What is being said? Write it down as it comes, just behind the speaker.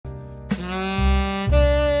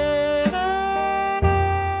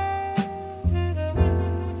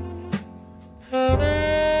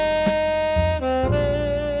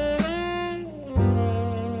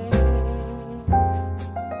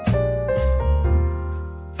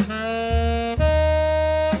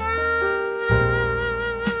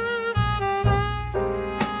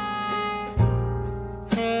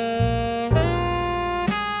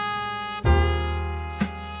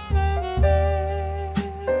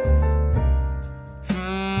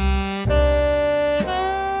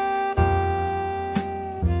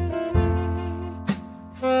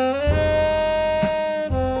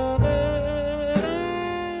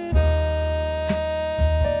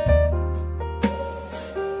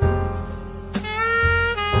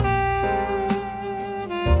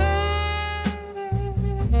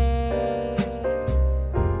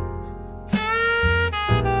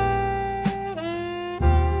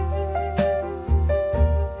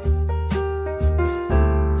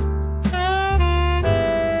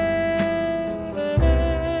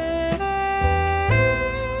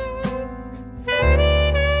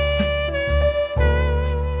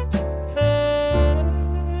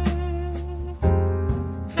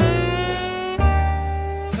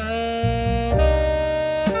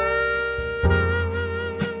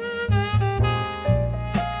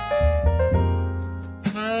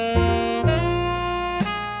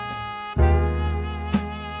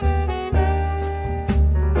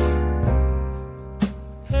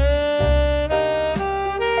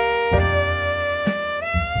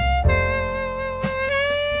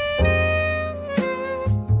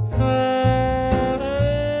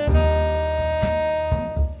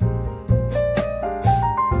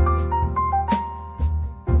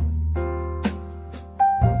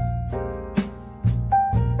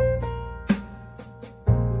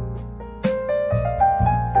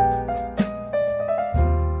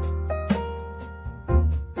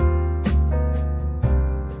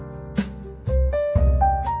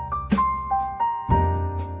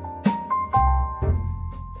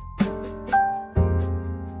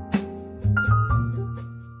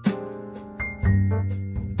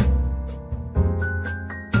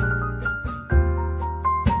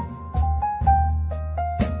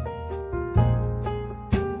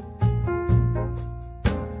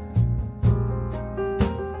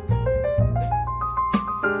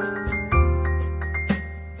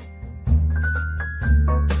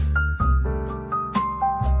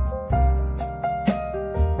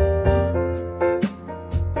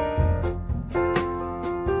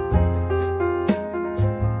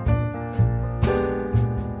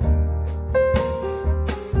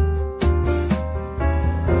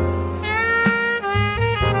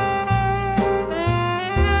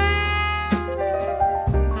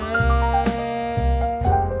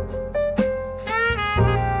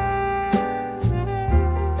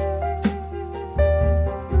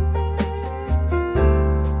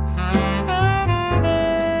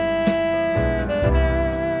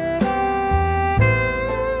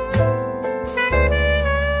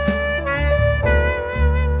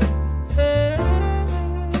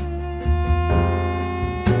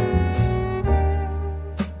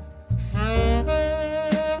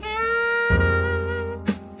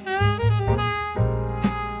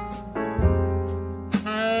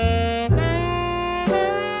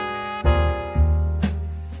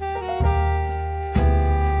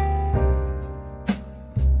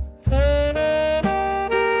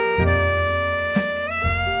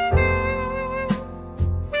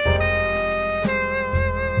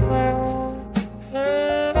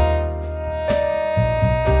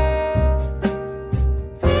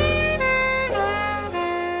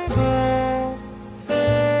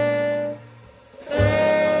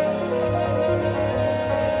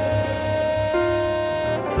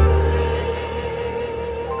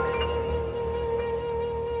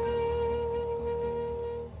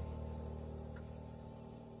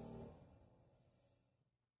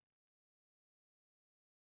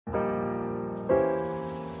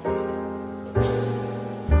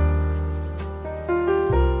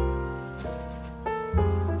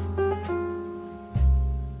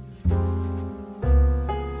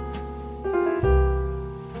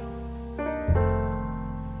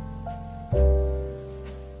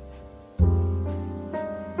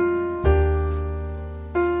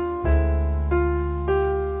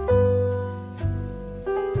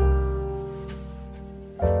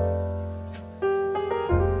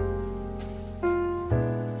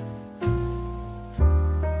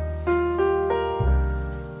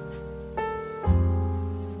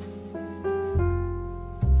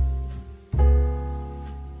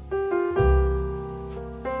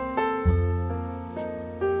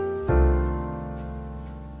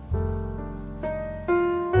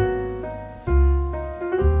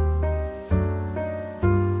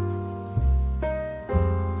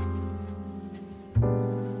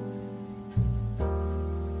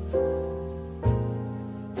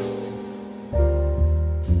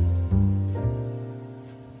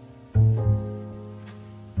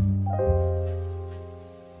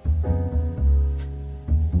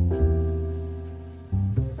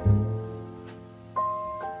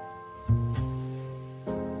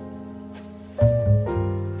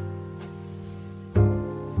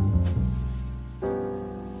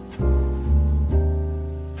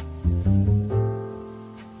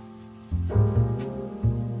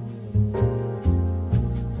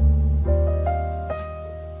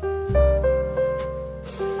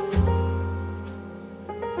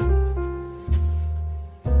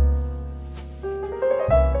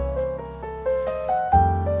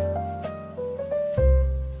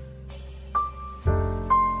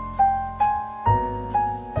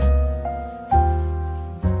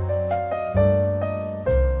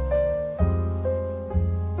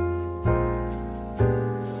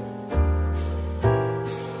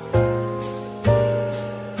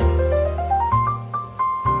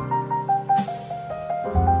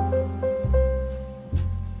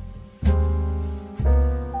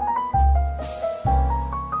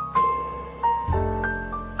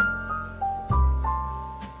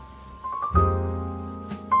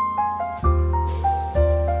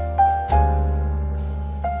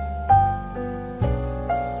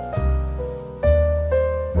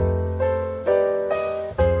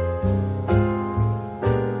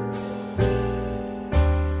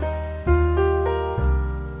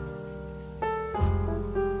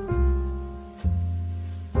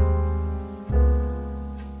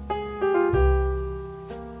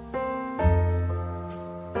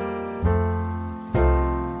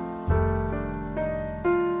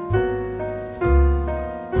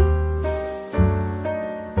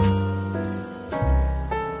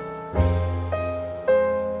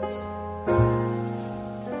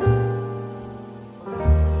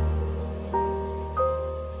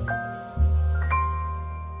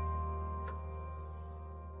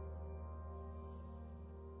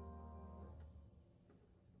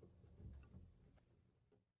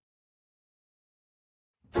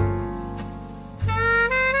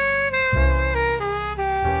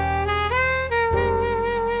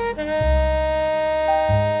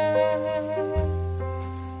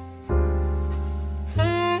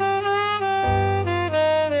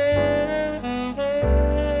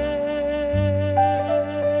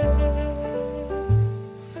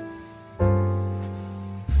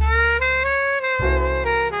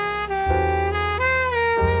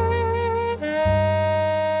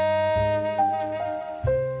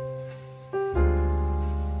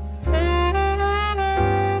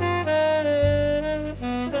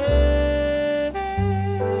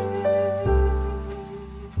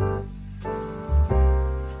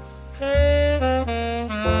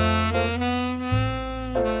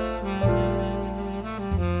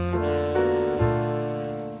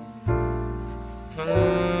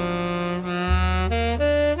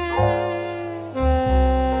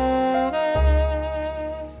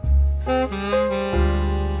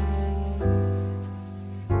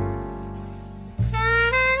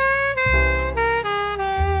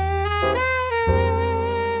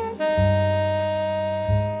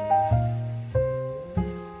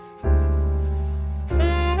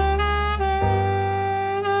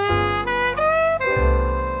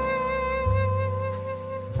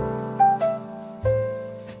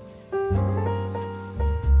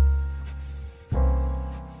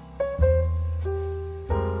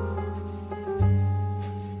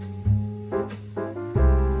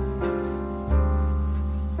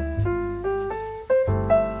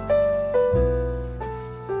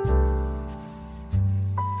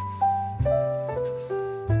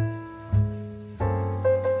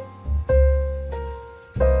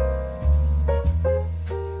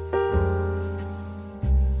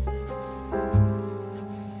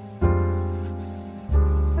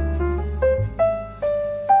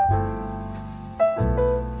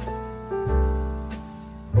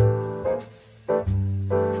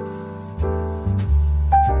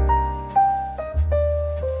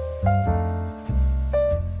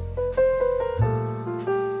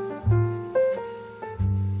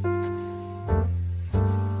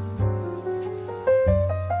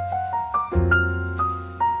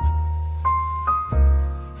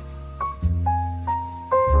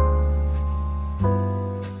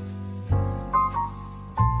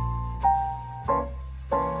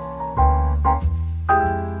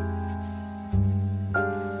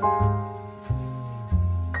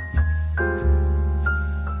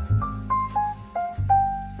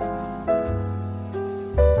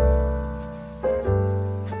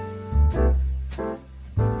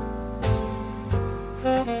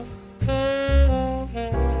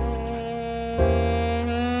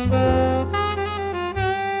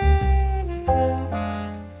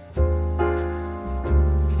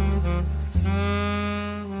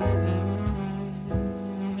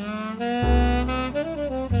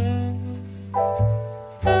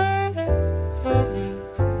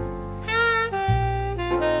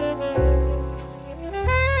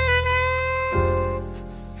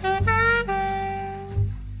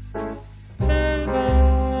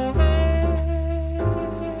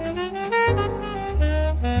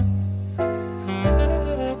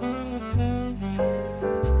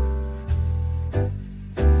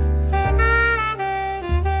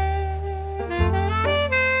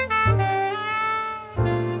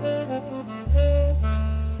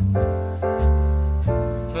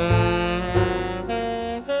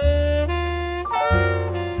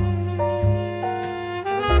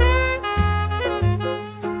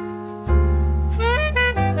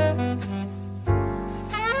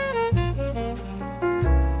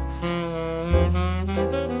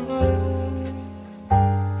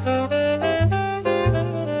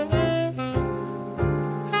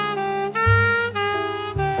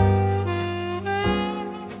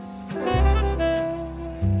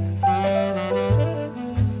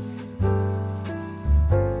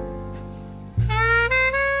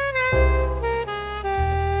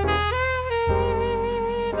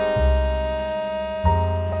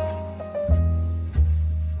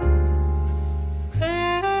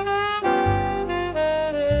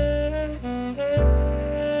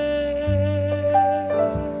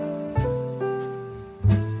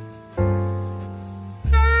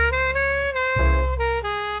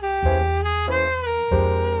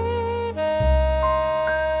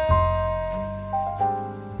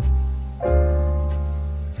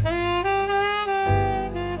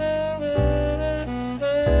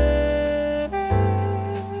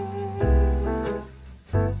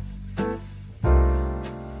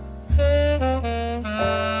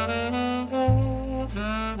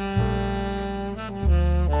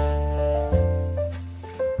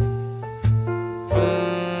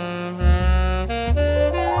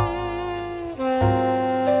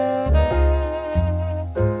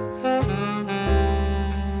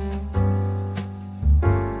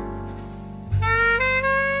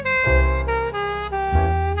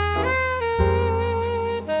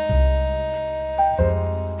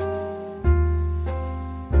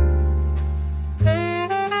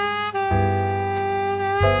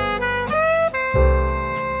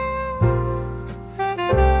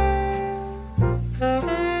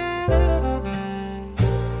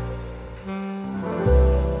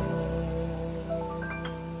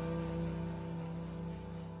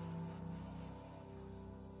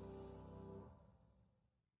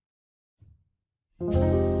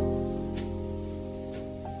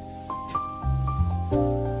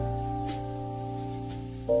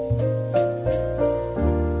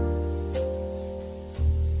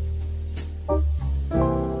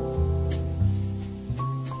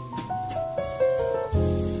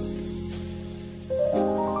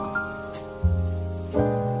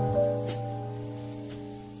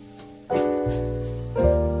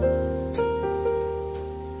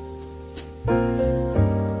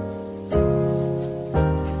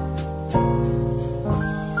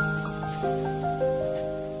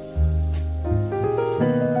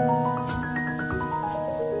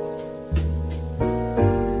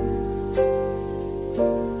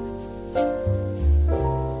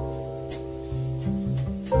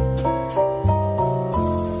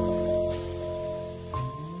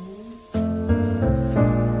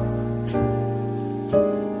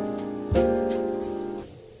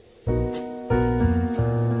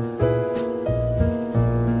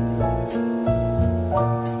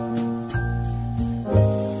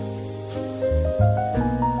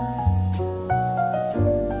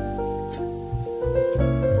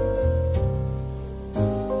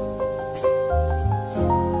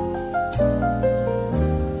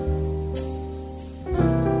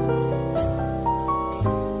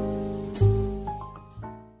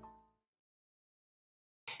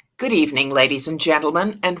Good evening, ladies and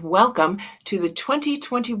gentlemen, and welcome to the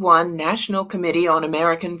 2021 National Committee on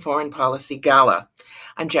American Foreign Policy Gala.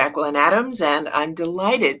 I'm Jacqueline Adams, and I'm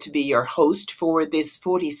delighted to be your host for this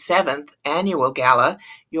 47th annual gala,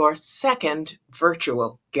 your second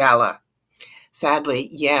virtual gala. Sadly,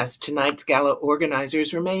 yes, tonight's gala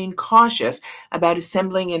organizers remain cautious about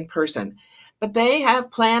assembling in person, but they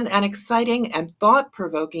have planned an exciting and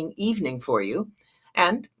thought-provoking evening for you.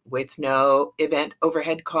 And with no event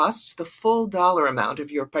overhead costs, the full dollar amount of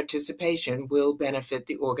your participation will benefit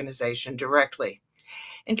the organization directly.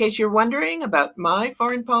 In case you're wondering about my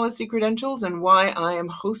foreign policy credentials and why I am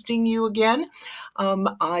hosting you again,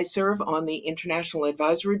 I serve on the International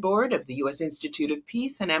Advisory Board of the U.S. Institute of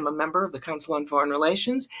Peace and am a member of the Council on Foreign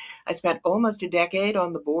Relations. I spent almost a decade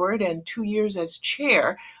on the board and 2 years as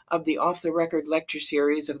chair of the off-the-record lecture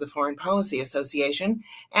series of the Foreign Policy Association,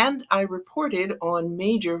 and I reported on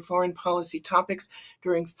major foreign policy topics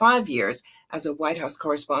during 5 years as a White House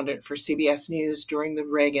correspondent for CBS News during the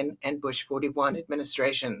Reagan and Bush 41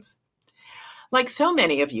 administrations. Like so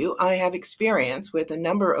many of you, I have experience with a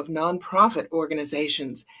number of nonprofit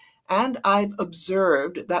organizations, and I've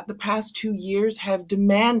observed that the past 2 years have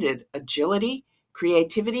demanded agility,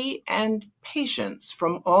 creativity, and patience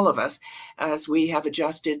from all of us as we have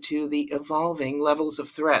adjusted to the evolving levels of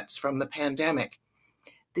threats from the pandemic.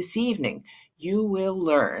 This evening, you will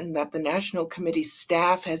learn that the National Committee's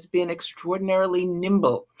staff has been extraordinarily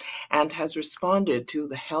nimble and has responded to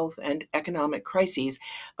the health and economic crises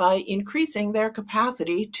by increasing their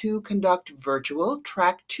capacity to conduct virtual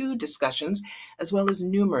Track 2 discussions, as well as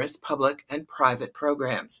numerous public and private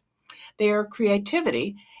programs. Their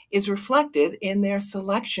creativity is reflected in their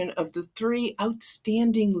selection of the 3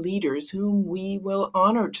 outstanding leaders whom we will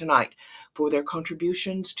honor tonight for their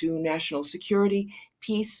contributions to national security,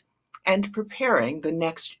 peace, and preparing the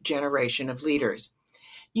next generation of leaders.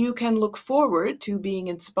 You can look forward to being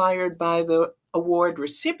inspired by the award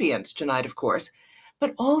recipients tonight, of course,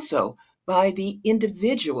 but also by the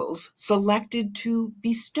individuals selected to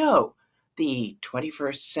bestow the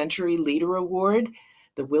 21st Century Leader Award,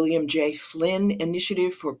 the William J. Flynn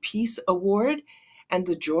Initiative for Peace Award, and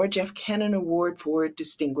the George F. Kennan Award for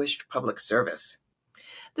Distinguished Public Service.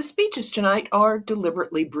 The speeches tonight are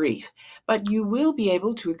deliberately brief, but you will be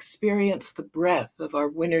able to experience the breadth of our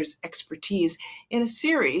winners' expertise in a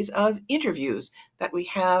series of interviews that we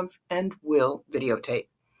have and will videotape.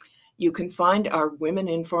 You can find our Women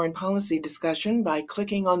in Foreign Policy discussion by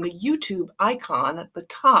clicking on the YouTube icon at the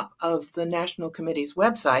top of the National Committee's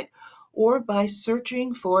website, or by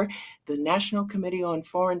searching for the National Committee on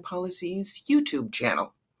Foreign Policy's YouTube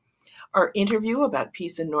channel. Our interview about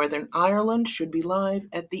peace in Northern Ireland should be live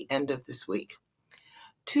at the end of this week.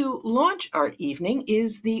 To launch our evening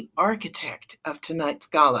is the architect of tonight's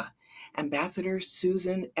gala, Ambassador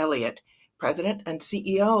Susan Elliott, President and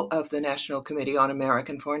CEO of the National Committee on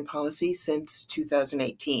American Foreign Policy since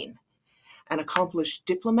 2018. An accomplished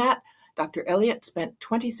diplomat, Dr. Elliott spent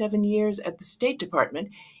 27 years at the State Department,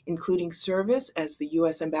 including service as the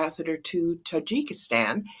U.S. Ambassador to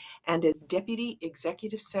Tajikistan and as Deputy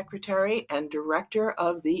Executive Secretary and Director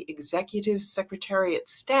of the Executive Secretariat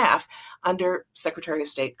staff under Secretary of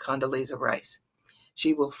State Condoleezza Rice.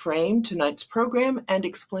 She will frame tonight's program and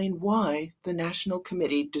explain why the National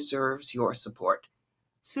Committee deserves your support.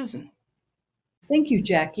 Susan. Thank you,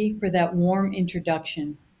 Jackie, for that warm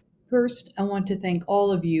introduction. First, I want to thank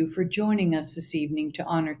all of you for joining us this evening to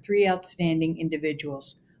honor 3 outstanding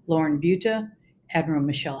individuals, Lauren Buitta, Admiral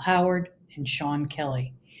Michelle Howard, and Shaun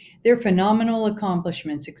Kelly. Their phenomenal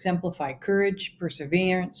accomplishments exemplify courage,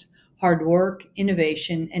 perseverance, hard work,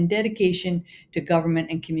 innovation, and dedication to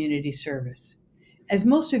government and community service. As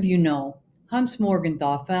most of you know, Hans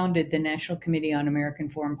Morgenthau founded the National Committee on American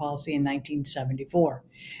Foreign Policy in 1974.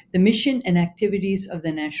 The mission and activities of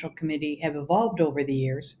the National Committee have evolved over the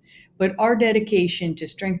years, but our dedication to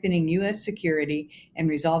strengthening U.S. security and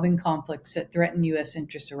resolving conflicts that threaten U.S.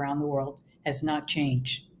 interests around the world has not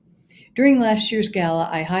changed. During last year's gala,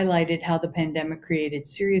 I highlighted how the pandemic created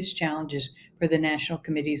serious challenges for the National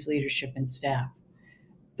Committee's leadership and staff.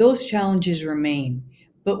 Those challenges remain,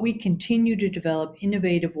 but we continue to develop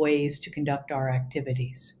innovative ways to conduct our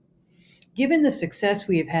activities. Given the success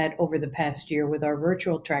we have had over the past year with our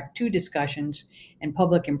virtual Track 2 discussions and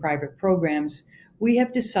public and private programs, we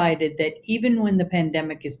have decided that even when the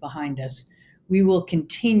pandemic is behind us, we will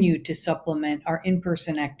continue to supplement our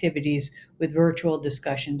in-person activities with virtual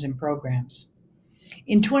discussions and programs.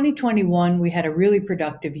 In 2021, we had a really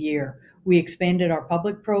productive year. We expanded our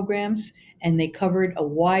public programs, and they covered a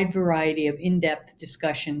wide variety of in-depth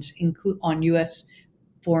discussions on U.S.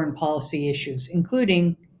 foreign policy issues,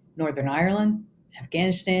 including Northern Ireland,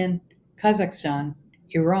 Afghanistan, Kazakhstan,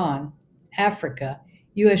 Iran, Africa,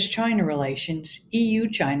 U.S.-China relations,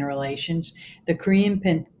 EU-China relations, the Korean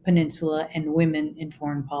Peninsula, and women in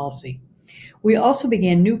foreign policy. We also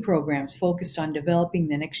began new programs focused on developing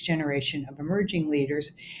the next generation of emerging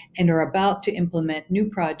leaders and are about to implement new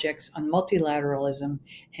projects on multilateralism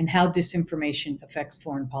and how disinformation affects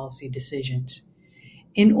foreign policy decisions.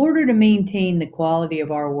 In order to maintain the quality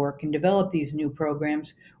of our work and develop these new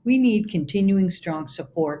programs, we need continuing strong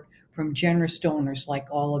support from generous donors like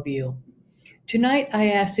all of you. Tonight,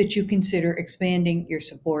 I ask that you consider expanding your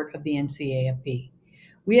support of the NCAFP.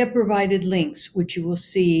 We have provided links, which you will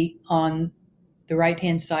see on the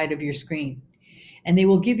right-hand side of your screen, and they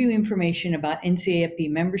will give you information about NCAFP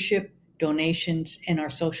membership, donations, and our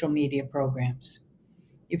social media programs.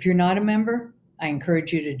 If you're not a member, I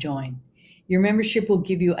encourage you to join. Your membership will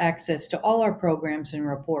give you access to all our programs and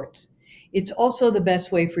reports. It's also the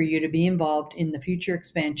best way for you to be involved in the future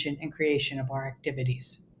expansion and creation of our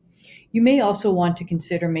activities. You may also want to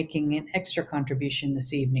consider making an extra contribution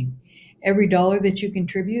this evening. Every dollar that you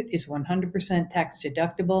contribute is 100% tax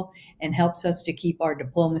deductible and helps us to keep our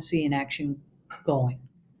diplomacy in action going.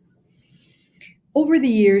 Over the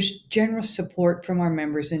years, generous support from our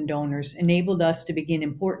members and donors enabled us to begin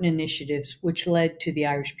important initiatives which led to the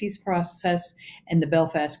Irish peace process and the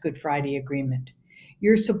Belfast Good Friday Agreement.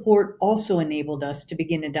 Your support also enabled us to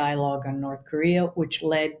begin a dialogue on North Korea, which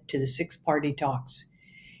led to the six-party talks.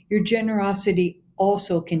 Your generosity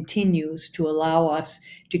also continues to allow us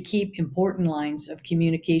to keep important lines of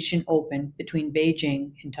communication open between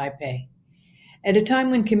Beijing and Taipei. At a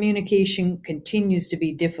time when communication continues to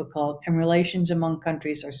be difficult and relations among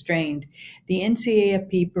countries are strained, the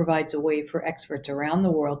NCAFP provides a way for experts around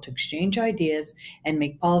the world to exchange ideas and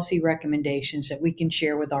make policy recommendations that we can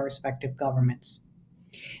share with our respective governments.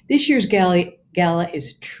 This year's Gala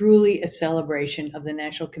is truly a celebration of the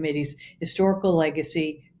National Committee's historical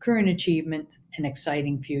legacy, current achievements, and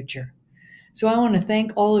exciting future. So I want to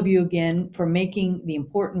thank all of you again for making the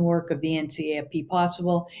important work of the NCAFP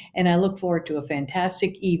possible, and I look forward to a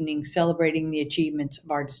fantastic evening celebrating the achievements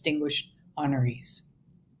of our distinguished honorees.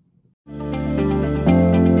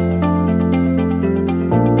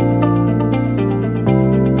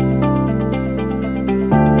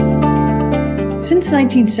 Since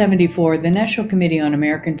 1974, the National Committee on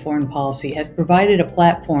American Foreign Policy has provided a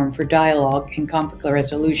platform for dialogue and conflict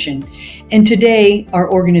resolution, and today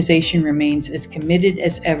our organization remains as committed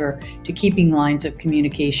as ever to keeping lines of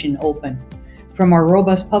communication open. From our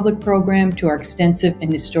robust public program to our extensive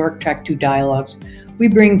and historic Track 2 dialogues, we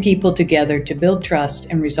bring people together to build trust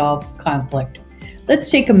and resolve conflict. Let's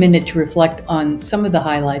take a minute to reflect on some of the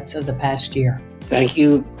highlights of the past year. Thank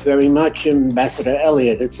you very much, Ambassador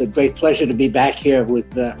Elliott. It's a great pleasure to be back here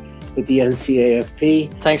with the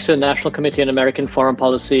NCAFP. Thanks to the National Committee on American Foreign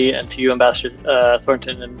Policy and to you, Ambassador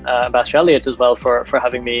Thornton and Ambassador Elliott as well for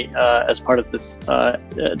having me as part of this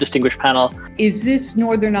distinguished panel. Is this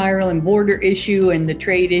Northern Ireland border issue and the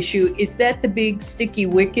trade issue, is that the big sticky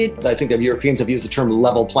wicket? I think that Europeans have used the term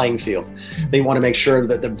level playing field. They want to make sure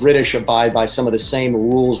that the British abide by some of the same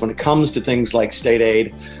rules when it comes to things like state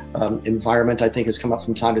aid. Environment, I think, has come up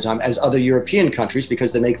from time to time, as other European countries,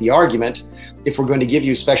 because they make the argument, if we're going to give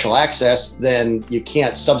you special access, then you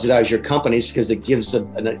can't subsidize your companies because it gives a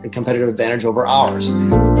competitive advantage over ours.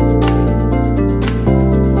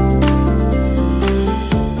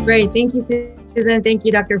 Great. Thank you, Susan. Thank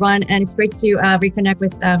you, Dr. Vaughn. And it's great to reconnect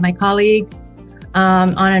with my colleagues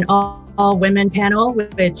on an all-women panel,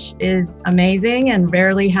 which is amazing and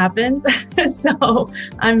rarely happens. So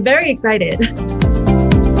I'm very excited.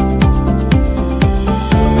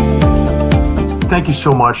 Thank you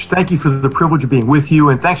so much. Thank you for the privilege of being with you,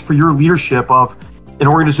 and thanks for your leadership of an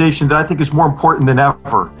organization that I think is more important than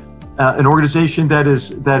ever. An organization that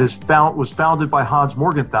was founded by Hans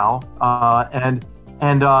Morgenthau, and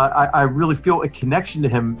I really feel a connection to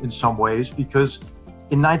him in some ways, because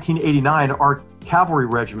in 1989 our cavalry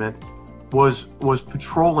regiment was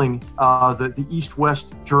patrolling the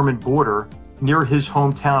east-west German border near his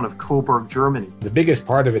hometown of Coburg, Germany. The biggest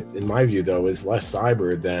part of it, in my view, though, is less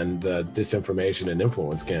cyber than the disinformation and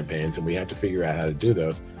influence campaigns, and we have to figure out how to do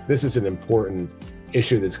those. This is an important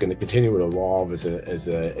issue that's going to continue to evolve as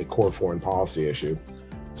a core foreign policy issue.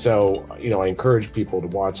 So, I encourage people to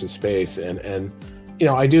watch the space, and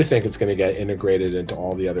I do think it's going to get integrated into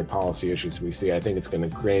all the other policy issues we see. I think it's going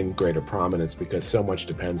to gain greater prominence because so much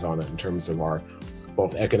depends on it in terms of our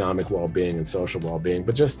both economic well-being and social well-being,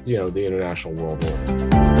 but just, the international world order.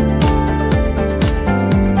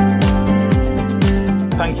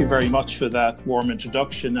 Thank you very much for that warm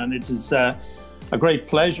introduction. And it is a great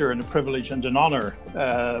pleasure and a privilege and an honor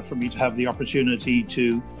for me to have the opportunity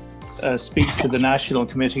to speak to the National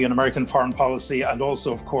Committee on American Foreign Policy and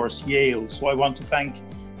also, of course, Yale. So I want to thank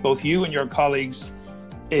both you and your colleagues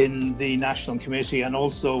in the National Committee and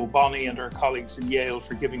also Bonnie and her colleagues in Yale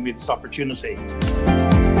for giving me this opportunity.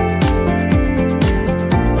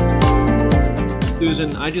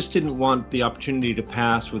 Susan, I just didn't want the opportunity to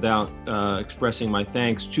pass without expressing my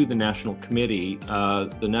thanks to the National Committee.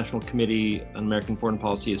 The National Committee on American Foreign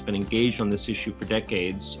Policy has been engaged on this issue for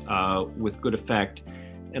decades with good effect.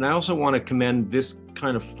 And I also want to commend this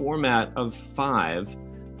kind of format of 5.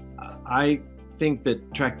 I think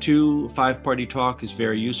that track 2, 5-party talk, is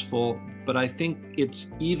very useful, but I think it's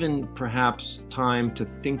even perhaps time to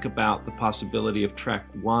think about the possibility of track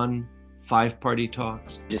 1, 5-party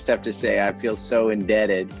talks. Just have to say, I feel so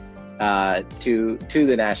indebted to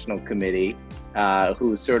the National Committee,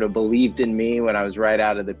 who sort of believed in me when I was right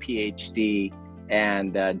out of the PhD,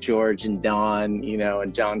 and George and Don,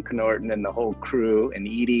 and John Connorton and the whole crew, and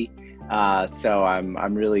Edie. So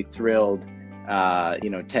I'm really thrilled,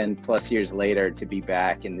 10 plus years later, to be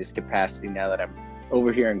back in this capacity now that I'm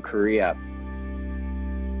over here in Korea.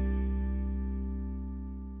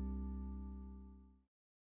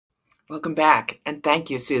 Welcome back, and thank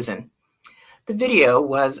you, Susan. The video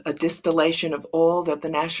was a distillation of all that the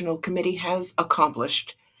National Committee has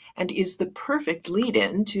accomplished and is the perfect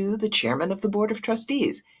lead-in to the chairman of the Board of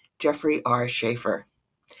Trustees, Jeffrey R. Shafer.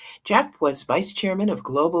 Jeff was vice chairman of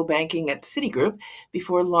global banking at Citigroup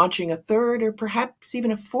before launching a 3rd or perhaps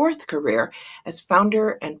even a 4th career as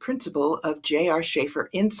founder and principal of J.R. Shafer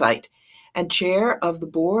Insight and chair of the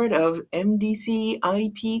board of MDC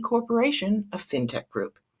IP Corporation, a fintech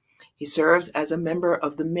group. He serves as a member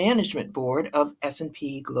of the management board of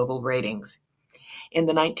S&P Global Ratings. In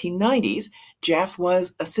the 1990s, Jeff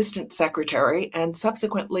was Assistant Secretary and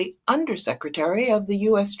subsequently Undersecretary of the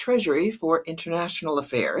U.S. Treasury for International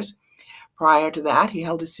Affairs. Prior to that, he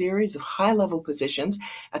held a series of high-level positions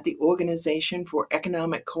at the Organization for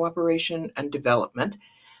Economic Cooperation and Development,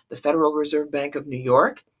 the Federal Reserve Bank of New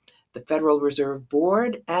York, the Federal Reserve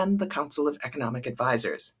Board, and the Council of Economic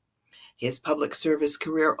Advisors. His public service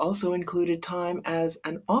career also included time as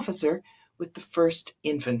an officer with the 1st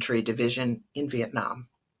Infantry Division in Vietnam.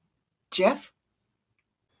 Jeff?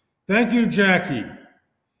 Thank you, Jackie.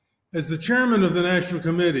 As the chairman of the National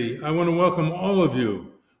Committee, I want to welcome all of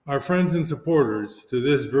you, our friends and supporters, to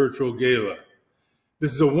this virtual gala.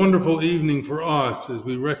 This is a wonderful evening for us as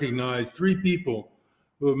we recognize 3 people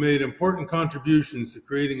who have made important contributions to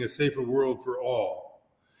creating a safer world for all.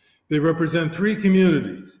 They represent 3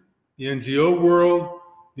 communities: the NGO world,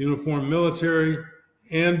 the uniformed military,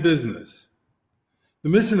 and business. The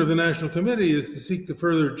mission of the National Committee is to seek to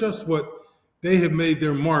further just what they have made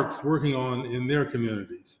their marks working on in their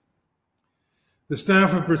communities. The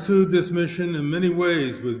staff have pursued this mission in many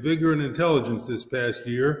ways with vigor and intelligence this past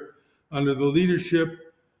year under the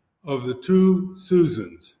leadership of the 2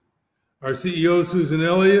 Susans, our CEO, Susan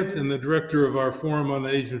Elliott, and the director of our Forum on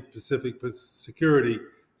Asia-Pacific Security,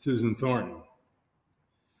 Susan Thornton.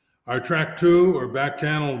 Our Track 2, or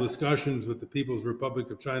back-channel discussions with the People's Republic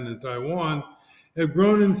of China and Taiwan, have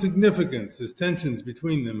grown in significance as tensions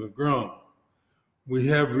between them have grown. We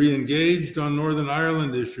have re-engaged on Northern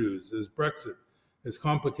Ireland issues as Brexit has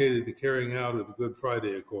complicated the carrying out of the Good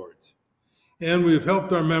Friday Accords. And we have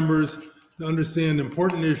helped our members to understand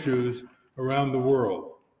important issues around the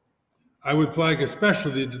world. I would flag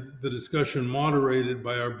especially the discussion moderated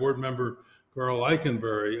by our board member, Carl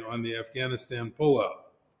Eikenberry, on the Afghanistan pullout.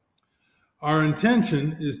 Our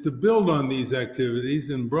intention is to build on these activities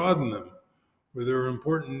and broaden them where there are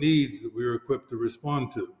important needs that we are equipped to respond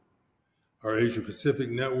to. Our Asia-Pacific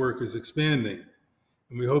network is expanding,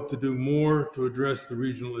 and we hope to do more to address the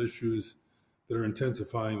regional issues that are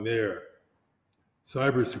intensifying there.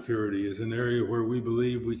 Cybersecurity is an area where we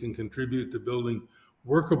believe we can contribute to building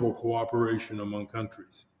workable cooperation among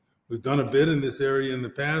countries. We've done a bit in this area in the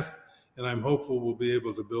past, and I'm hopeful we'll be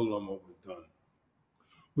able to build on what we've done.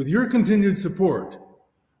 With your continued support,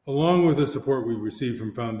 along with the support we receive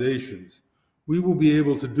from foundations, we will be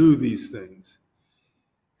able to do these things.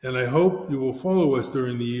 And I hope you will follow us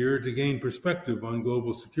during the year to gain perspective on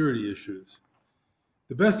global security issues.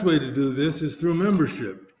 The best way to do this is through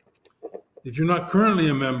membership. If you're not currently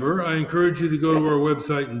a member, I encourage you to go to our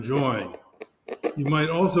website and join. You might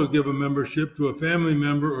also give a membership to a family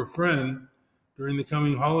member or friend during the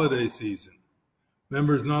coming holiday season.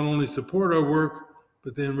 Members not only support our work,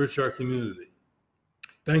 but they enrich our community.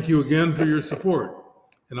 Thank you again for your support.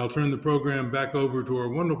 And I'll turn the program back over to our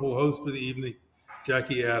wonderful host for the evening,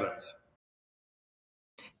 Jackie Adams.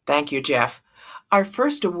 Thank you, Jeff. Our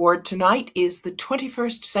first award tonight is the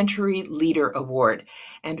 21st Century Leader Award,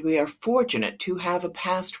 and we are fortunate to have a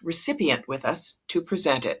past recipient with us to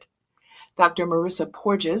present it. Dr. Marisa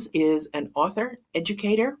Porges is an author,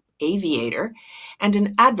 educator, aviator, and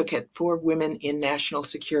an advocate for women in national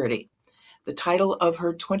security. The title of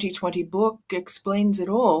her 2020 book explains it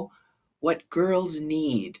all: What Girls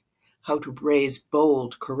Need: How to Raise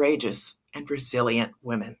Bold, Courageous, and Resilient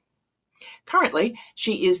Women. Currently,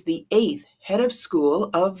 she is the 8th head of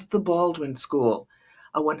school of the Baldwin School,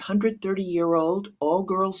 a 130-year-old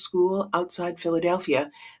all-girls school outside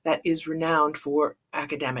Philadelphia that is renowned for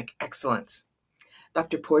academic excellence.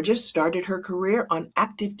 Dr. Porges started her career on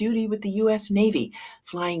active duty with the U.S. Navy,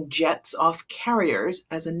 flying jets off carriers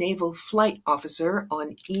as a naval flight officer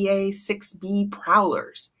on EA-6B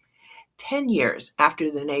Prowlers. 10 years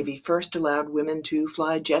after the Navy first allowed women to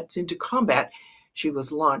fly jets into combat, she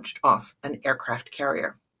was launched off an aircraft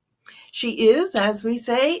carrier. She is, as we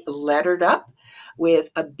say, lettered up with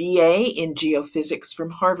a BA in geophysics from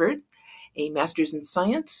Harvard, a master's in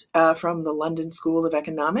science from the London School of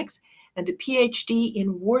Economics, and a PhD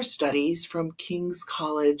in war studies from King's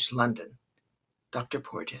College, London. Dr.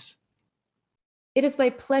 Porges. It is my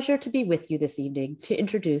pleasure to be with you this evening to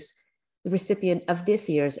introduce the recipient of this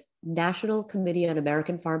year's National Committee on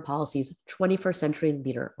American Foreign Policy's 21st Century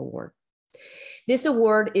Leader Award. This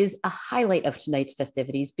award is a highlight of tonight's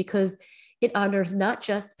festivities because it honors not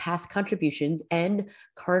just past contributions and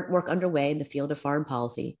current work underway in the field of foreign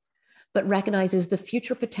policy, but recognizes the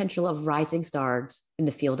future potential of rising stars in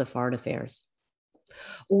the field of foreign affairs.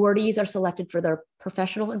 Awardees are selected for their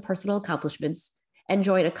professional and personal accomplishments and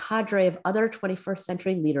join a cadre of other 21st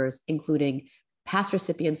century leaders, including past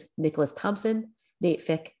recipients Nicholas Thompson, Nate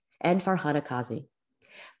Fick, and Farhana Kazi.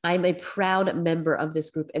 I'm a proud member of this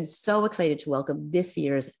group and so excited to welcome this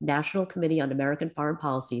year's National Committee on American Foreign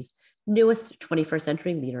Policy's newest 21st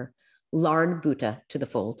century leader, Lauren Buitta, to the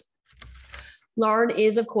fold. Lauren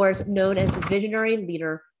is, of course, known as the visionary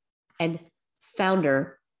leader and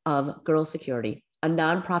founder of Girl Security, a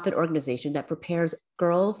nonprofit organization that prepares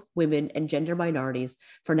girls, women, and gender minorities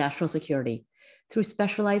for national security through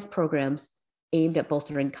specialized programs aimed at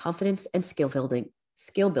bolstering confidence and skill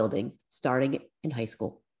building starting in high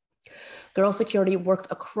school. Girl Security works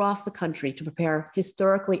across the country to prepare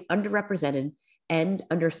historically underrepresented and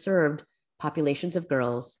underserved populations of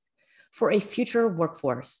girls for a future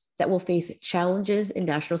workforce that will face challenges in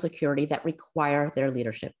national security that require their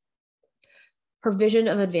leadership. Her vision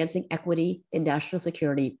of advancing equity in national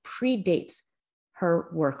security predates her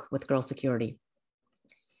work with Girl Security.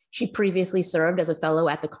 She previously served as a fellow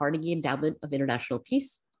at the Carnegie Endowment of International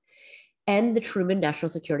Peace and the Truman National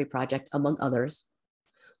Security Project, among others,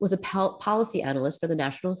 was a policy analyst for the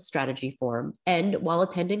National Strategy Forum, and while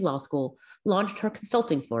attending law school, launched her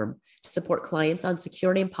consulting firm to support clients on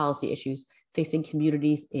security and policy issues facing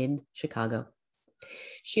communities in Chicago.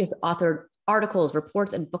 She has authored articles,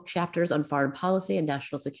 reports, and book chapters on foreign policy and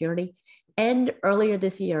national security, and earlier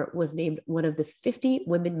this year was named one of the 50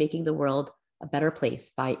 women making the world a better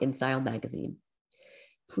place by InStyle magazine.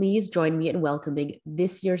 Please join me in welcoming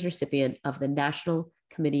this year's recipient of the National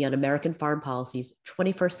Committee on American Foreign Policy's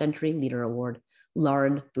 21st Century Leader Award,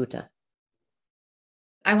 Lauren Buitta.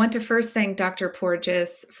 I want to first thank Dr.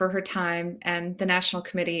 Porges for her time and the National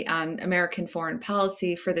Committee on American Foreign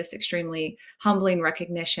Policy for this extremely humbling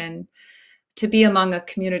recognition. To be among a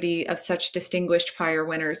community of such distinguished prior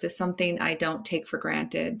winners is something I don't take for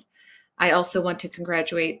granted. I also want to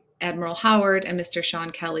congratulate Admiral Howard and Mr.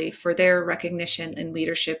 Shaun Kelly for their recognition and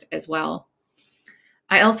leadership as well.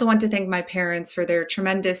 I also want to thank my parents for their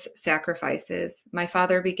tremendous sacrifices. My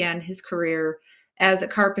father began his career as a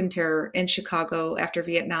carpenter in Chicago after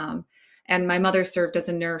Vietnam, and my mother served as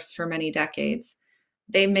a nurse for many decades.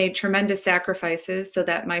 They made tremendous sacrifices so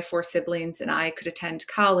that my 4 siblings and I could attend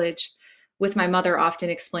college, with my mother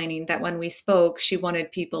often explaining that when we spoke, she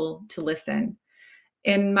wanted people to listen.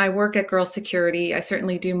 In my work at Girl Security, I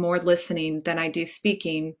certainly do more listening than I do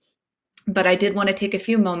speaking, but I did want to take a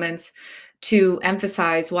few moments to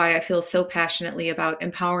emphasize why I feel so passionately about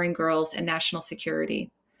empowering girls and national security.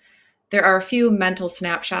 There are a few mental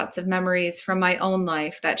snapshots of memories from my own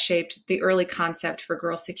life that shaped the early concept for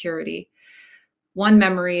Girl Security. One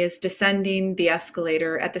memory is descending the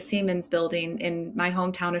escalator at the Siemens building in my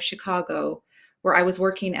hometown of Chicago, where I was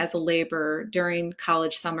working as a laborer during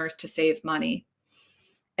college summers to save money.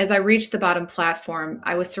 As I reached the bottom platform,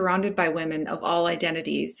 I was surrounded by women of all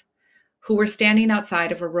identities who were standing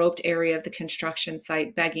outside of a roped area of the construction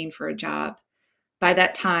site begging for a job. By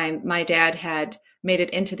that time, my dad had made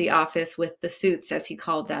it into the office with the suits, as he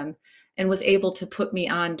called them, and was able to put me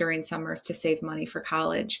on during summers to save money for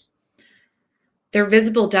college. Their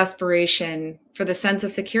visible desperation for the sense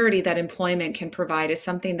of security that employment can provide is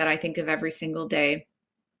something that I think of every single day.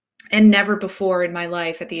 And never before in my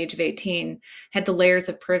life at the age of 18 had the layers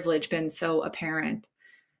of privilege been so apparent.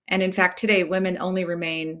 And in fact, today, women only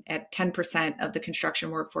remain at 10% of the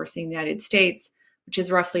construction workforce in the United States, which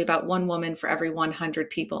is roughly about 1 woman for every 100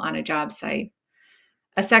 people on a job site.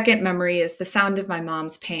 A second memory is the sound of my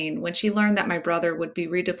mom's pain when she learned that my brother would be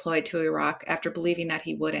redeployed to Iraq after believing that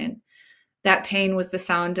he wouldn't. That pain was the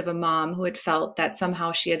sound of a mom who had felt that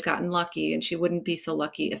somehow she had gotten lucky and she wouldn't be so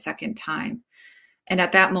lucky a second time. And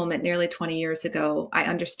at that moment, nearly 20 years ago, I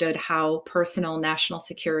understood how personal national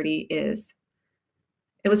security is.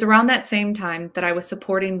 It was around that same time that I was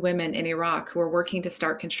supporting women in Iraq who were working to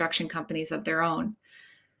start construction companies of their own.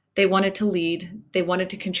 They wanted to lead, they wanted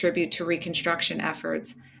to contribute to reconstruction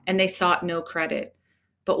efforts, and they sought no credit.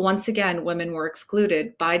 But once again, women were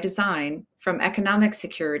excluded by design from economic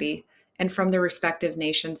security and from their respective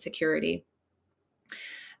nation's security.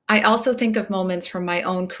 I also think of moments from my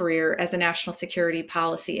own career as a national security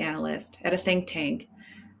policy analyst at a think tank,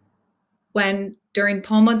 when during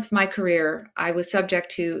moments of my career, I was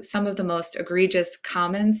subject to some of the most egregious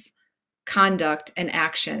comments, conduct, and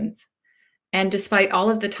actions. And despite all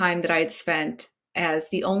of the time that I had spent as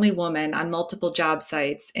the only woman on multiple job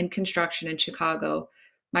sites in construction in Chicago,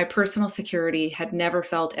 my personal security had never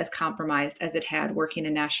felt as compromised as it had working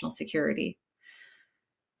in national security.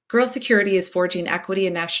 Girl Security is forging equity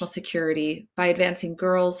in national security by advancing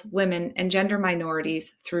girls, women, and gender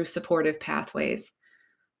minorities through supportive pathways.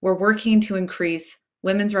 We're working to increase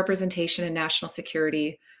women's representation in national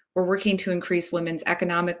security. We're working to increase women's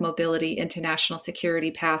economic mobility into national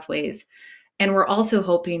security pathways. And we're also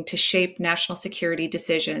hoping to shape national security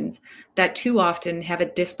decisions that too often have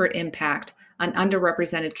a disparate impact on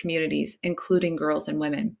underrepresented communities, including girls and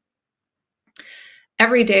women.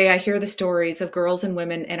 Every day, I hear the stories of girls and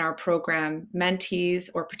women in our program, mentees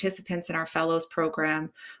or participants in our fellows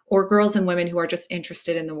program, or girls and women who are just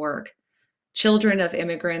interested in the work. Children of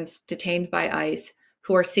immigrants detained by ICE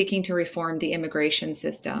who are seeking to reform the immigration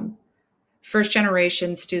system.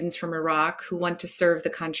 First-generation students from Iraq who want to serve the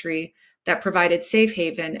country that provided safe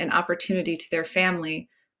haven and opportunity to their family,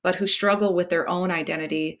 but who struggle with their own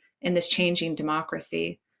identity in this changing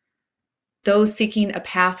democracy. Those seeking a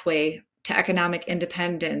pathway to economic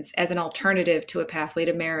independence as an alternative to a pathway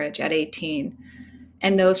to marriage at 18.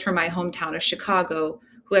 And those from my hometown of Chicago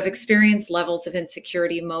who have experienced levels of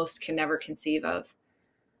insecurity most can never conceive of.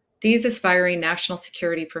 These aspiring national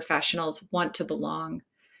security professionals want to belong.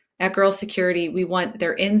 At Girl Security, we want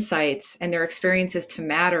their insights and their experiences to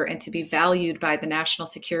matter and to be valued by the national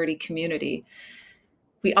security community.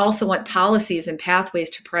 We also want policies and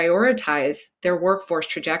pathways to prioritize their workforce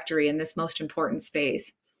trajectory in this most important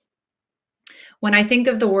space. When I think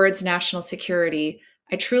of the words national security,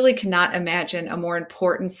 I truly cannot imagine a more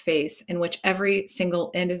important space in which every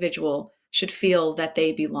single individual should feel that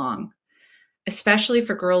they belong, especially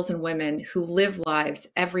for girls and women who live lives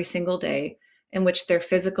every single day in which their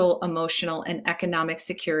physical, emotional, and economic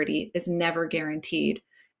security is never guaranteed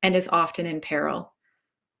and is often in peril.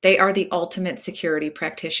 They are the ultimate security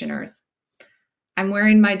practitioners. I'm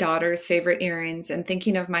wearing my daughter's favorite earrings and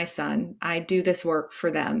thinking of my son. I do this work for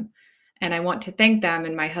them. And I want to thank them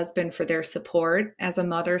and my husband for their support. As a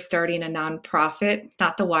mother starting a nonprofit,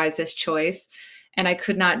 not the wisest choice. And I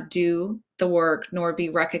could not do the work nor be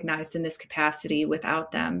recognized in this capacity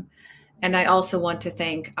without them. And I also want to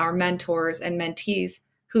thank our mentors and mentees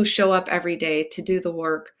who show up every day to do the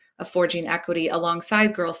work of forging equity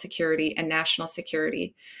alongside Girl Security and national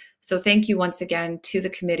security. So thank you once again to the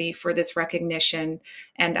committee for this recognition.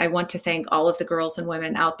 And I want to thank all of the girls and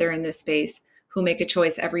women out there in this space who make a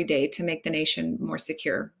choice every day to make the nation more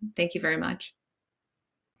secure. Thank you very much.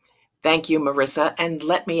 Thank you, Marisa, and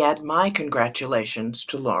let me add my congratulations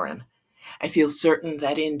to Lauren. I feel certain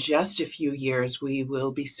that in just a few years we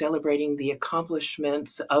will be celebrating the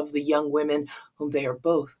accomplishments of the young women whom they are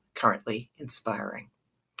both currently inspiring.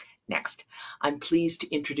 Next, I'm pleased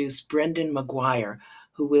to introduce Brendan Mcguire,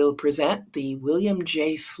 who will present the William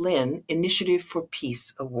J. Flynn Initiative for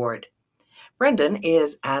Peace Award. Brendan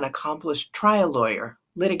is an accomplished trial lawyer,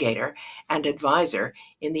 litigator, and advisor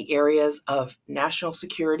in the areas of national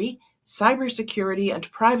security, cybersecurity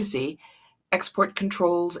and privacy, export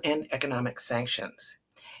controls, and economic sanctions.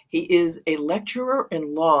 He is a lecturer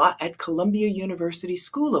in law at Columbia University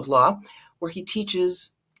School of Law, where he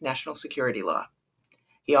teaches national security law.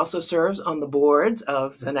 He also serves on the boards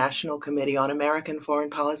of the National Committee on American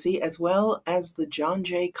Foreign Policy, as well as the John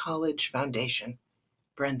Jay College Foundation.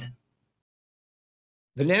 Brendan.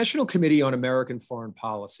 The National Committee on American Foreign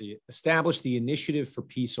Policy established the Initiative for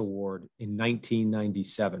Peace Award in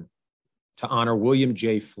 1997 to honor William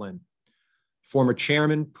J. Flynn, former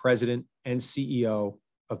chairman, president, and CEO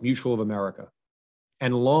of Mutual of America,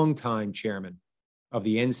 and longtime chairman of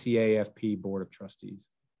the NCAFP Board of Trustees.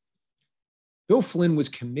 Bill Flynn was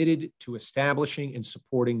committed to establishing and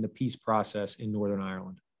supporting the peace process in Northern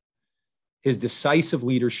Ireland. His decisive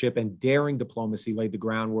leadership and daring diplomacy laid the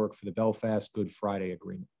groundwork for the Belfast Good Friday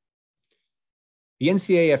Agreement. The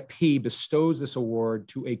NCAFP bestows this award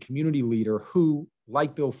to a community leader who,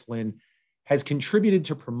 like Bill Flynn, has contributed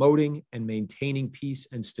to promoting and maintaining peace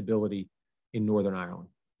and stability in Northern Ireland.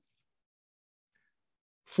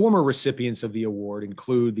 Former recipients of the award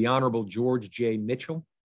include the Honorable George J. Mitchell,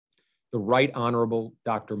 the Right Honorable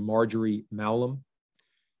Dr. Marjorie Mowlam,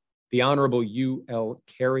 the Honorable U.L.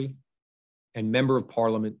 Carey, and Member of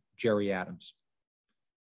Parliament Jerry Adams.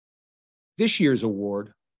 This year's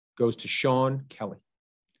award goes to Shaun Kelly,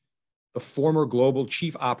 the former Global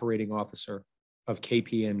Chief Operating Officer of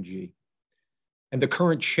KPMG and the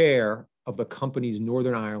current chair of the company's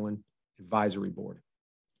Northern Ireland Advisory Board.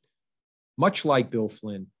 Much like Bill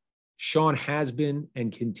Flynn, Shaun has been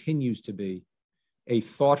and continues to be a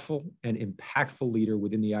thoughtful and impactful leader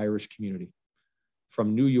within the Irish community,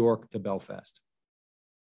 from New York to Belfast.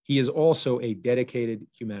 He is also a dedicated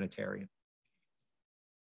humanitarian.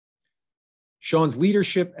 Shaun's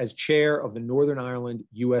leadership as chair of the Northern Ireland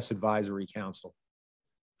U.S. Advisory Council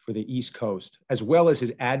for the East Coast, as well as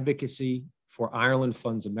his advocacy for Ireland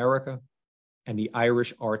Funds America and the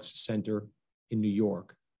Irish Arts Center in New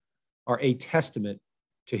York, are a testament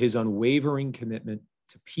to his unwavering commitment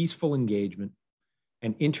to peaceful engagement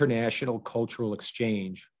and international cultural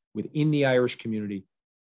exchange within the Irish community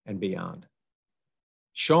and beyond.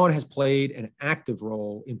 Shaun has played an active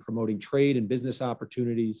role in promoting trade and business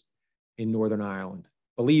opportunities in Northern Ireland,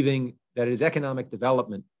 believing that it is economic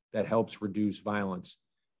development that helps reduce violence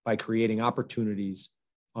by creating opportunities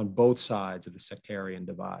on both sides of the sectarian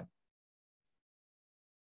divide.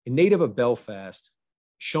 A native of Belfast,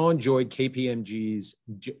 Shaun joined KPMG's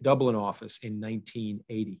Dublin office in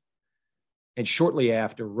 1980, and shortly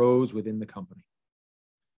after rose within the company.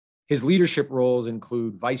 His leadership roles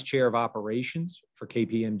include Vice Chair of Operations for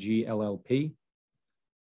KPMG LLP,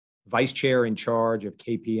 Vice Chair in charge of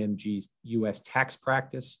KPMG's U.S. tax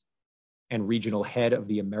practice, and Regional Head of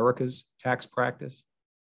the Americas tax practice,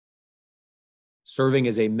 serving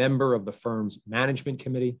as a member of the firm's Management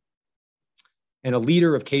Committee, and a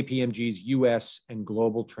leader of KPMG's U.S. and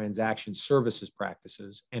Global Transaction Services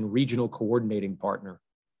practices and Regional Coordinating Partner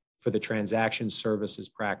for the Transaction Services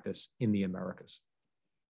practice in the Americas.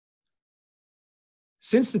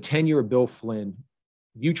 Since the tenure of Bill Flynn,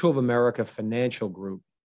 Mutual of America Financial Group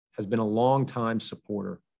has been a longtime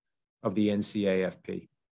supporter of the NCAFP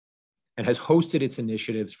and has hosted its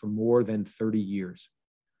initiatives for more than 30 years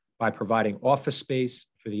by providing office space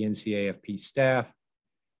for the NCAFP staff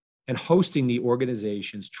and hosting the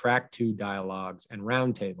organization's Track 2 dialogues and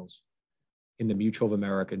roundtables in the Mutual of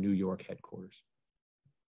America New York headquarters.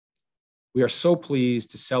 We are so pleased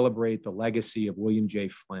to celebrate the legacy of William J.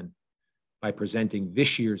 Flynn by presenting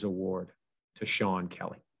this year's award to Shaun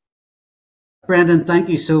Kelly. Brendan, thank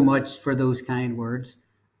you so much for those kind words.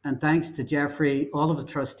 And thanks to Jeffrey, all of the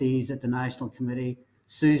trustees at the National Committee,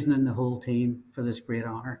 Susan and the whole team for this great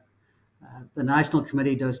honor. The National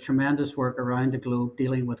Committee does tremendous work around the globe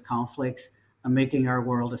dealing with conflicts and making our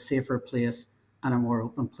world a safer place and a more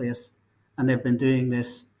open place. And they've been doing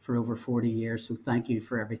this for over 40 years. So thank you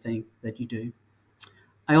for everything that you do.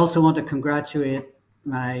 I also want to congratulate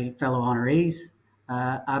my fellow honorees,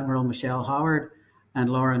 Admiral Michelle Howard and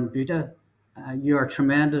Lauren Buitta. You are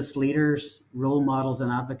tremendous leaders, role models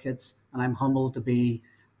and advocates, and I'm humbled to be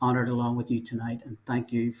honored along with you tonight, and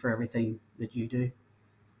thank you for everything that you do.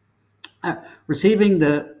 Receiving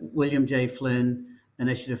the William J. Flynn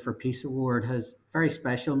Initiative for Peace Award has very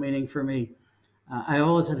special meaning for me. I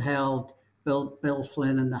always had held Bill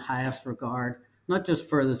Flynn in the highest regard, not just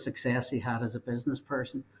for the success he had as a business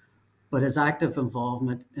person, but his active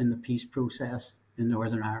involvement in the peace process in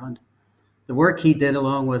Northern Ireland. The work he did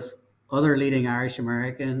along with other leading Irish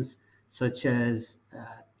Americans, such as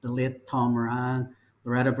the late Tom Moran,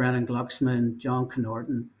 Loretta Brennan-Glucksman, John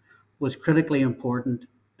Connorton, was critically important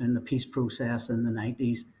in the peace process in the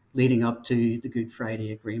 90s, leading up to the Good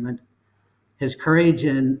Friday Agreement. His courage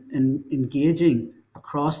in engaging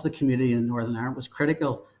across the community in Northern Ireland was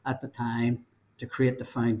critical at the time to create the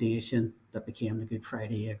foundation that became the Good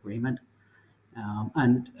Friday Agreement.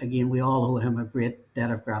 And again, we all owe him a great debt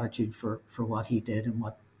of gratitude for what he did and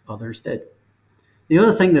what others did. The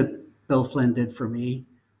other thing that Bill Flynn did for me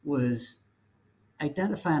was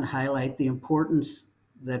identify and highlight the importance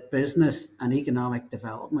that business and economic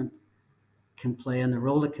development can play and the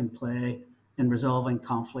role it can play in resolving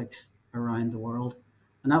conflicts around the world.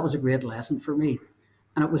 And that was a great lesson for me.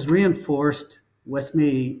 And it was reinforced with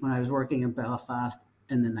me when I was working in Belfast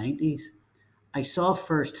in the 90s. I saw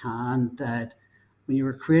firsthand that when you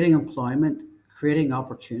were creating employment, creating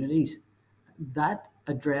opportunities, that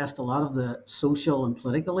addressed a lot of the social and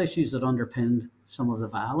political issues that underpinned some of the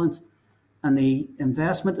violence. And the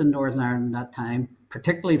investment in Northern Ireland at that time,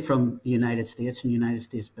 particularly from the United States and United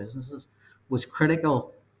States businesses, was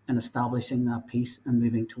critical in establishing that peace and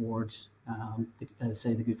moving towards,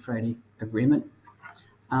 the Good Friday Agreement.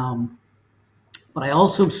 But I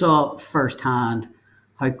also saw firsthand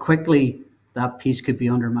how quickly that peace could be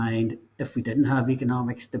undermined if we didn't have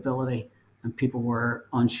economic stability and people were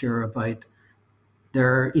unsure about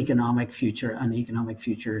their economic future and the economic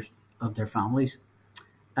futures of their families.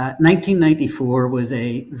 1994 was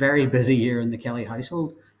a very busy year in the Kelly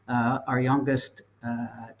household. Our youngest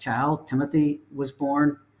child, Timothy, was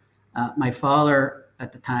born. My father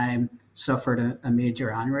at the time suffered a major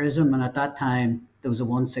aneurysm, and at that time there was a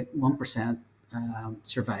 1%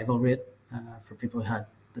 survival rate for people who had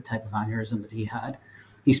the type of aneurysm that he had.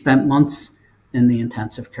 He spent months in the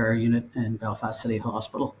intensive care unit in Belfast City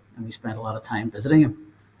Hospital, and we spent a lot of time visiting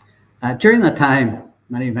him. During that time,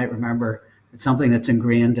 many of you might remember, it's something that's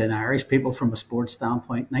ingrained in Irish people from a sports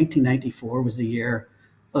standpoint. 1994 was the year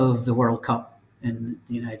of the World Cup in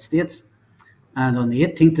the United States. And on the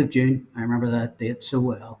 18th of June, I remember that date so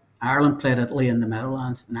well, Ireland played Italy in the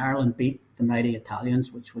Meadowlands, and Ireland beat the mighty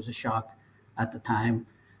Italians, which was a shock at the time.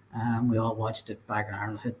 We all watched it back in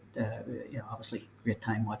Ireland, had obviously great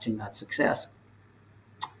time watching that success.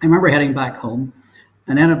 I remember heading back home,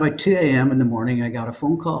 and then about 2 a.m. in the morning, I got a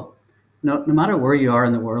phone call. No matter where you are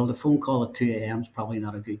in the world, a phone call at 2 a.m. is probably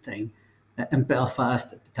not a good thing. In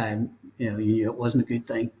Belfast at the time, you knew it wasn't a good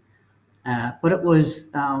thing. But it was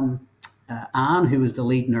Anne, who was the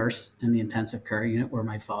lead nurse in the intensive care unit where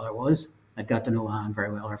my father was. I'd got to know Anne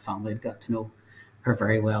very well. Her family had got to know her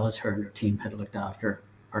very well as her and her team had looked after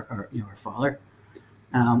her father.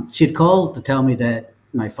 She had called to tell me that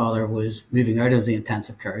my father was moving out of the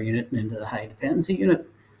intensive care unit and into the high dependency unit.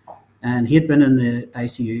 And he had been in the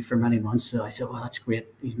ICU for many months. So I said, well, that's great.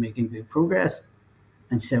 He's making good progress.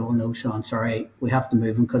 And she said, well, no, Shaun, sorry, we have to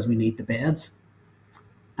move him because we need the beds.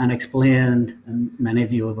 And explained, and many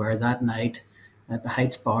of you were aware, that night at the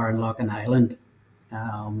Heights Bar in Loughin Island,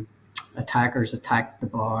 attackers attacked the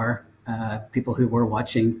bar, people who were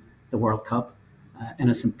watching the World Cup,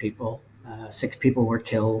 innocent people. 6 people were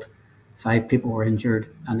killed, 5 people were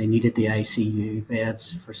injured, and they needed the ICU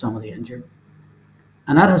beds for some of the injured.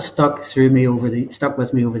 And that has stuck with me over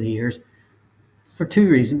the years for 2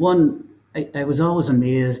 reasons. One, I was always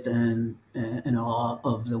amazed and in awe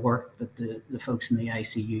of the work that the folks in the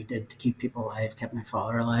ICU did to keep people alive, kept my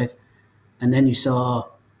father alive. And then you saw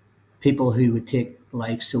people who would take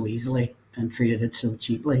life so easily and treated it so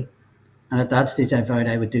cheaply. And at that stage, I vowed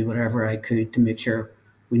I would do whatever I could to make sure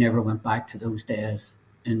we never went back to those days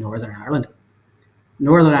in Northern Ireland.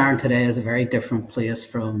 Northern Ireland today is a very different place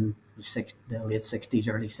from the late 60s,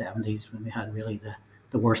 early 70s, when we had really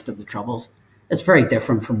the worst of the troubles. It's very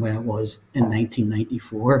different from when it was in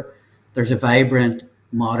 1994. There's a vibrant,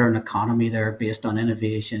 modern economy there based on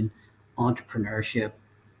innovation, entrepreneurship,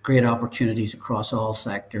 great opportunities across all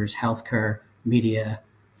sectors, healthcare, media,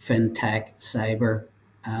 fintech, cyber.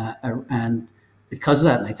 And because of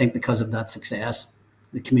that, and I think because of that success,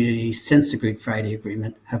 the communities since the Good Friday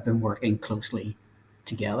Agreement have been working closely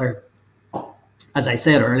together. As I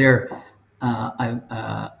said earlier,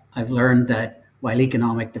 I've learned that while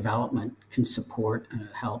economic development can support and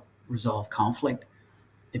help resolve conflict,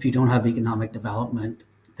 if you don't have economic development,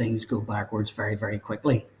 things go backwards very, very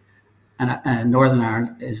quickly. And Northern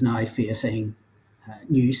Ireland is now facing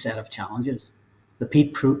a new set of challenges. The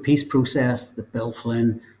peace process that Bill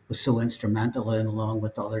Flynn was so instrumental in, along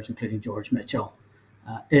with others, including George Mitchell,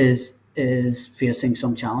 is facing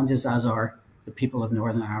some challenges, as are the people of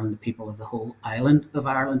Northern Ireland, the people of the whole island of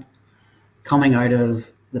Ireland, coming out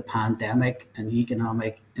of the pandemic and the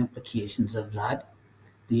economic implications of that,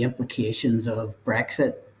 the implications of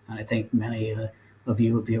Brexit. And I think many of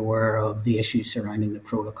you would be aware of the issues surrounding the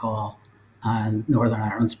protocol and Northern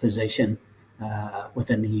Ireland's position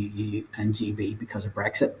within the EU and GB because of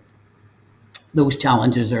Brexit. Those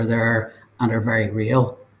challenges are there and are very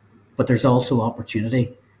real, but there's also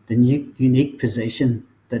opportunity. The unique position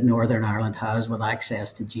that Northern Ireland has with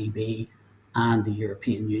access to GB and the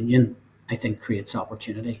European Union, I think, creates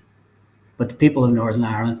opportunity. But the people of Northern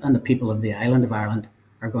Ireland and the people of the island of Ireland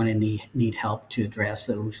are going to need help to address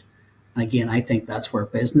those And again, I think that's where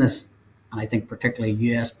business, and I think particularly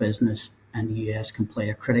US business and the US can play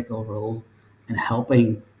a critical role in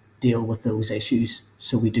helping deal with those issues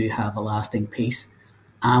so we do have a lasting peace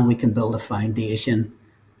and we can build a foundation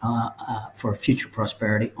for future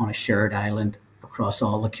prosperity on a shared island across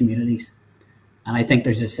all the communities. And I think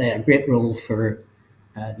there's a great role for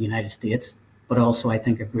the United States, but also I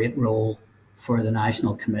think a great role for the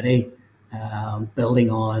National Committee, building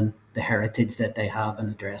on the heritage that they have in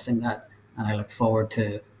addressing that. And I look forward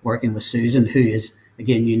to working with Susan, who is,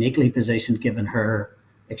 again, uniquely positioned given her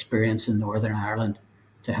experience in Northern Ireland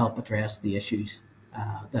to help address the issues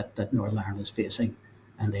that Northern Ireland is facing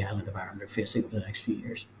and the island of Ireland are facing over the next few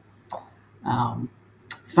years.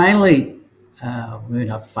 Finally, maybe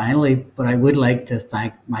not finally, but I would like to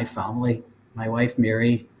thank my family, my wife,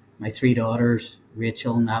 Mary, my 3 daughters,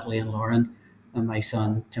 Rachel, Natalie, and Lauren, and my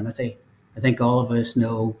son, Timothy. I think all of us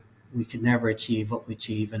know we could never achieve what we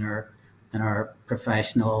achieve in our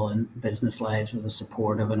professional and business lives with the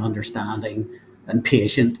support of an understanding and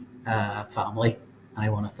patient family. And I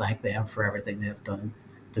want to thank them for everything they've done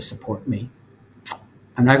to support me.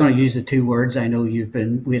 I'm not going to use the 2 words I know you've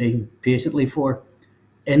been waiting patiently for.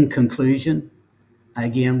 In conclusion, I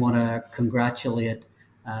again want to congratulate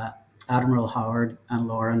Admiral Howard and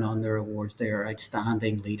Lauren on their awards. They are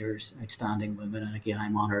outstanding leaders, outstanding women. And again,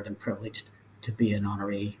 I'm honored and privileged to be an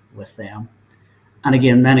honoree with them. And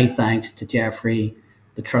again, many thanks to Jeffrey,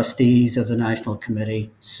 the trustees of the National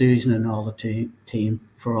Committee, Susan and all the team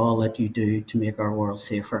for all that you do to make our world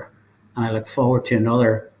safer. And I look forward to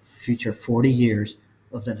another future 40 years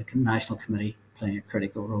of the National Committee playing a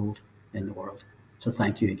critical role in the world. So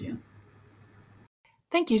thank you again.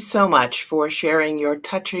 Thank you so much for sharing your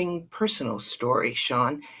touching personal story,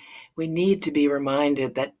 Shaun. We need to be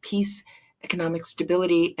reminded that peace, economic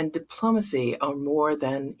stability, and diplomacy are more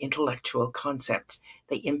than intellectual concepts.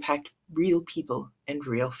 They impact real people and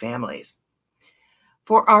real families.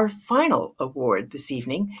 For our final award this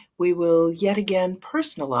evening, we will yet again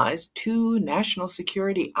personalize 2 national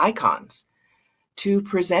security icons. To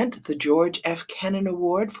present the George F. Kennan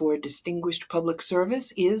Award for Distinguished Public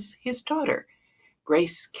Service is his daughter,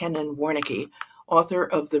 Grace Kennan Warnecke, author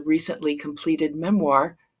of the recently completed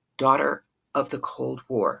memoir, Daughter of the Cold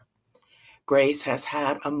War. Grace has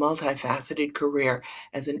had a multifaceted career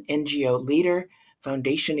as an NGO leader,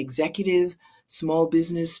 foundation executive, small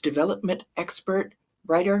business development expert,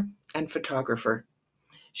 writer, and photographer.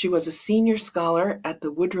 She was a senior scholar at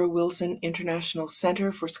the Woodrow Wilson International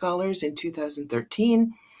Center for Scholars in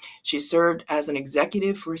 2013. She served as an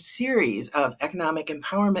executive for a series of economic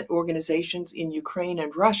empowerment organizations in Ukraine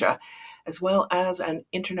and Russia, as well as an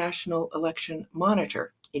international election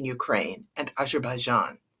monitor in Ukraine and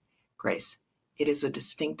Azerbaijan. Grace, it is a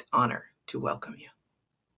distinct honor to welcome you.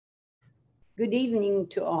 Good evening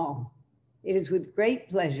to all. It is with great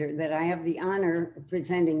pleasure that I have the honor of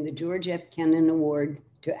presenting the George F. Kennan Award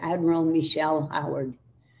to Admiral Michelle Howard.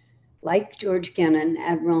 Like George Kennan,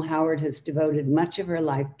 Admiral Howard has devoted much of her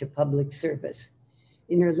life to public service.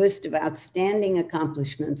 In her list of outstanding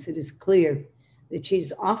accomplishments, it is clear that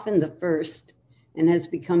she's often the first and has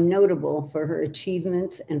become notable for her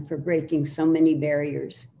achievements and for breaking so many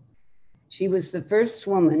barriers. She was the first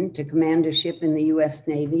woman to command a ship in the US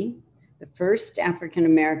Navy, the first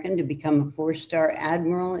African-American to become a 4-star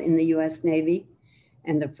admiral in the US Navy,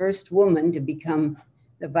 and the first woman to become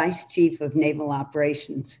the Vice Chief of Naval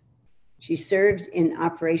Operations. She served in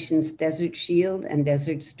Operations Desert Shield and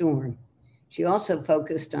Desert Storm. She also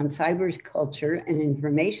focused on cyber culture and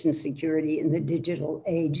information security in the digital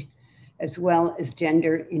age, as well as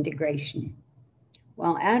gender integration.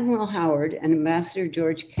 While Admiral Howard and Ambassador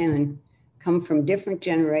George Kennan come from different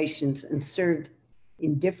generations and served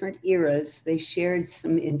in different eras, they shared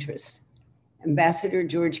some interests. Ambassador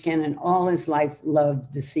George Kennan all his life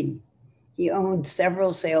loved the sea. He owned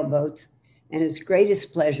several sailboats, and his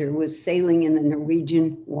greatest pleasure was sailing in the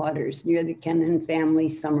Norwegian waters near the Kennan family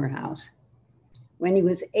summer house. When he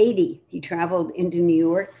was 80, he traveled into New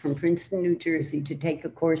York from Princeton, New Jersey to take a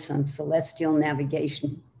course on celestial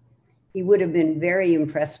navigation. He would have been very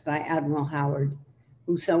impressed by Admiral Howard,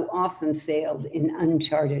 who so often sailed in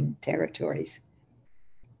uncharted territories.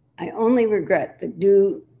 I only regret that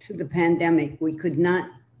due to the pandemic, we could not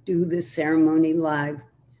do this ceremony live,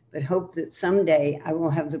 but hope that someday I will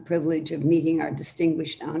have the privilege of meeting our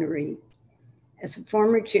distinguished honoree. As a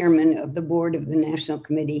former chairman of the board of the National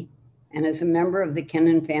Committee and as a member of the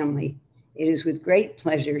Kennan family, it is with great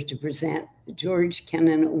pleasure to present the George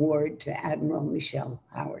Kennan Award to Admiral Michelle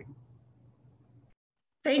Howard.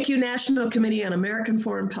 Thank you, National Committee on American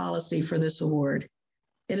Foreign Policy, for this award.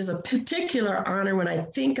 It is a particular honor when I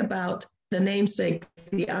think about the namesake,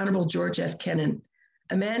 the Honorable George F. Kennan,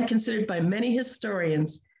 a man considered by many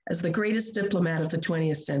historians as the greatest diplomat of the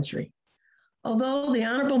 20th century. Although the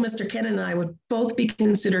Honorable Mr. Kennan and I would both be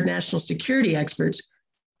considered national security experts,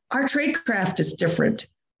 our tradecraft is different.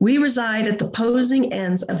 We reside at the opposing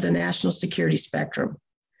ends of the national security spectrum: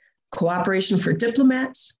 cooperation for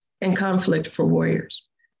diplomats and conflict for warriors.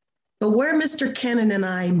 But where Mr. Kennan and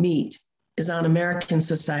I meet is on American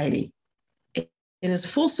society. In his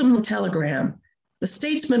fulsome telegram, the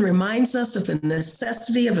statesman reminds us of the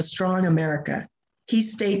necessity of a strong America. He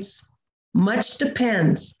states, "Much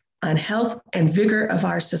depends on health and vigor of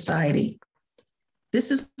our society."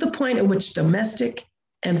 This is the point at which domestic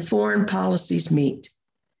and foreign policies meet.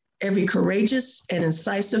 Every courageous and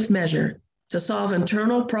incisive measure to solve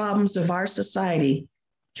internal problems of our society,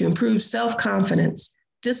 to improve self-confidence,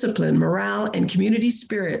 discipline, morale, and community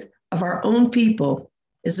spirit of our own people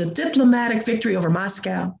is a diplomatic victory over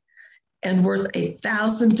Moscow and worth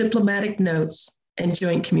 1,000 diplomatic notes and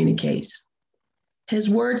joint communiques. His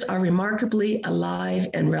words are remarkably alive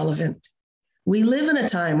and relevant. We live in a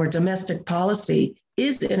time where domestic policy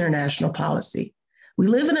is international policy. We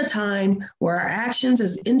live in a time where our actions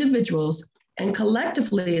as individuals and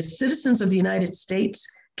collectively as citizens of the United States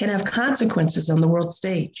can have consequences on the world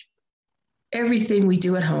stage. Everything we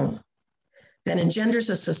do at home that engenders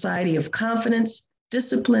a society of confidence,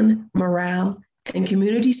 discipline, morale, and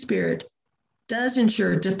community spirit does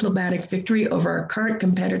ensure diplomatic victory over our current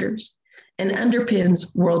competitors and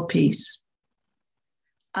underpins world peace.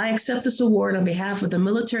 I accept this award on behalf of the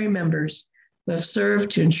military members who have served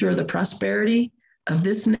to ensure the prosperity of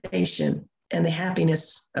this nation and the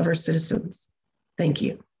happiness of our citizens. Thank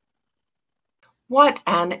you. What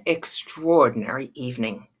an extraordinary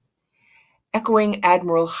evening. Echoing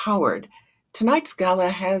Admiral Howard, tonight's gala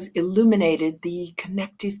has illuminated the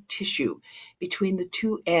connective tissue between the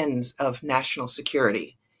two ends of national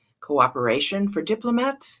security: cooperation for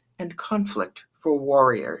diplomats and conflict for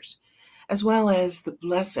warriors, as well as the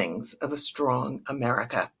blessings of a strong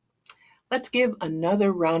America. Let's give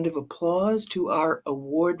another round of applause to our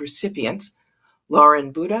award recipients,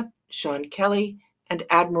 Lauren Buitta, Shaun Kelly, and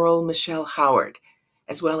Admiral Michelle Howard,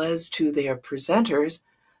 as well as to their presenters,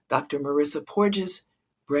 Dr. Marisa Porges,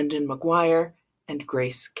 Brendan Mcguire, and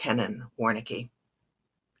Grace Kennan Warnecke.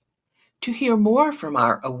 To hear more from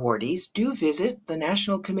our awardees, do visit the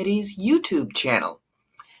National Committee's YouTube channel.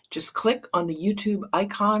 Just click on the YouTube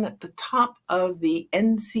icon at the top of the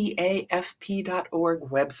NCAFP.org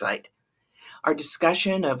website. Our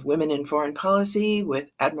discussion of women in foreign policy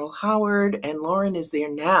with Admiral Howard and Lauren is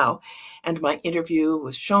there now, and my interview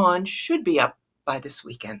with Shaun should be up by this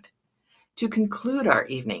weekend. To conclude our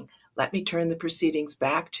evening, let me turn the proceedings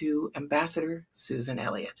back to Ambassador Susan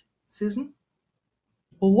Elliott. Susan?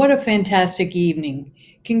 Well, what a fantastic evening.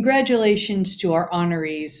 Congratulations to our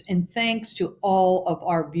honorees, and thanks to all of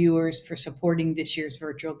our viewers for supporting this year's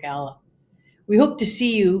virtual gala. We hope to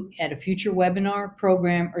see you at a future webinar,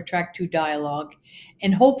 program, or Track 2 dialogue,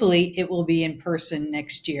 and hopefully it will be in person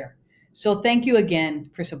next year. So thank you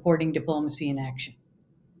again for supporting Diplomacy in Action.